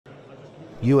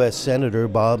U.S. Senator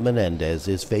Bob Menendez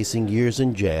is facing years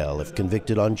in jail if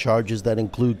convicted on charges that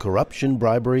include corruption,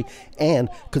 bribery, and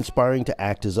conspiring to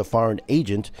act as a foreign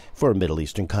agent for a Middle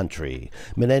Eastern country.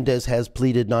 Menendez has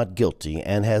pleaded not guilty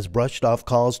and has brushed off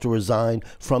calls to resign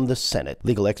from the Senate.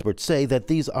 Legal experts say that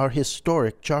these are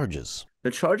historic charges. The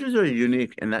charges are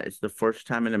unique in that it's the first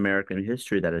time in American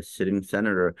history that a sitting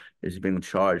senator is being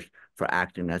charged for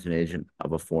acting as an agent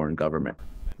of a foreign government.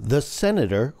 The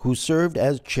senator, who served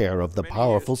as chair of the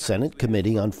powerful Senate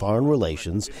Committee on Foreign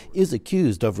Relations, is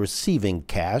accused of receiving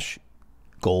cash,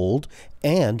 gold,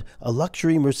 and a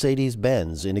luxury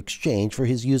Mercedes-Benz in exchange for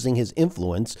his using his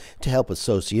influence to help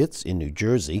associates in New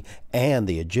Jersey and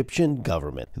the Egyptian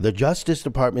government. The Justice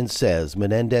Department says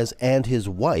Menendez and his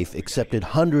wife accepted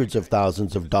hundreds of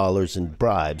thousands of dollars in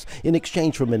bribes in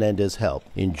exchange for Menendez's help.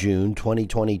 In June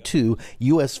 2022,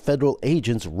 U.S. federal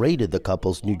agents raided the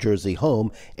couple's New Jersey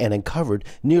home and uncovered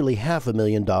nearly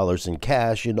 $500,000 in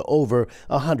cash and over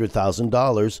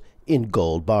 $100,000 in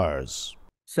gold bars.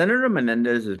 Senator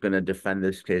Menendez is going to defend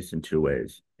this case in two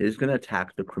ways. He's going to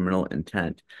attack the criminal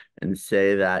intent and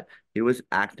say that he was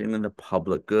acting in the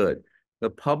public good. The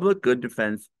public good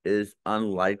defense is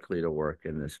unlikely to work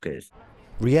in this case.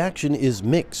 Reaction is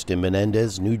mixed in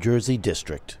Menendez' New Jersey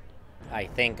district. I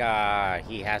think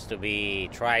he has to be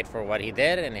tried for what he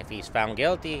did, and if he's found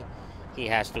guilty, he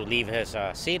has to leave his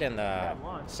seat in the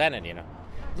Senate, you know.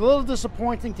 It's a little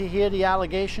disappointing to hear the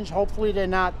allegations. Hopefully they're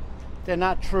not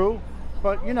true.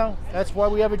 But, you know, that's why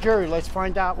we have a jury. Let's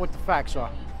find out what the facts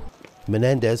are.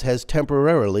 Menendez has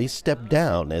temporarily stepped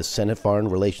down as Senate Foreign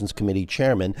Relations Committee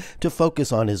chairman to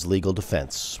focus on his legal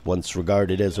defense. Once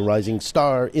regarded as a rising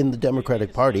star in the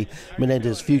Democratic Party,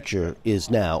 Menendez's future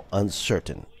is now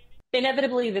uncertain.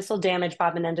 Inevitably, this will damage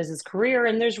Bob Menendez's career,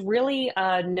 and there's really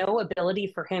no ability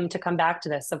for him to come back to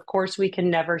this. Of course, we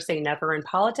can never say never in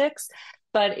politics,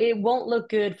 but it won't look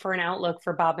good for an outlook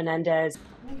for Bob Menendez.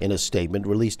 In a statement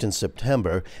released in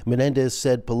September, Menendez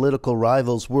said political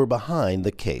rivals were behind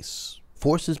the case.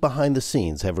 Forces behind the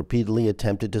scenes have repeatedly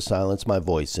attempted to silence my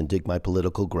voice and dig my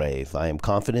political grave. I am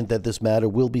confident that this matter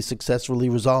will be successfully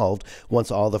resolved once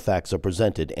all the facts are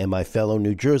presented, and my fellow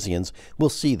New Jerseyans will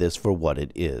see this for what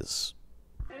it is.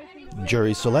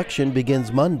 Jury selection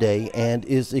begins Monday and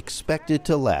is expected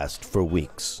to last for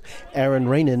weeks. Aron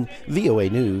Ranen, VOA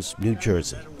News, New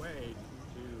Jersey.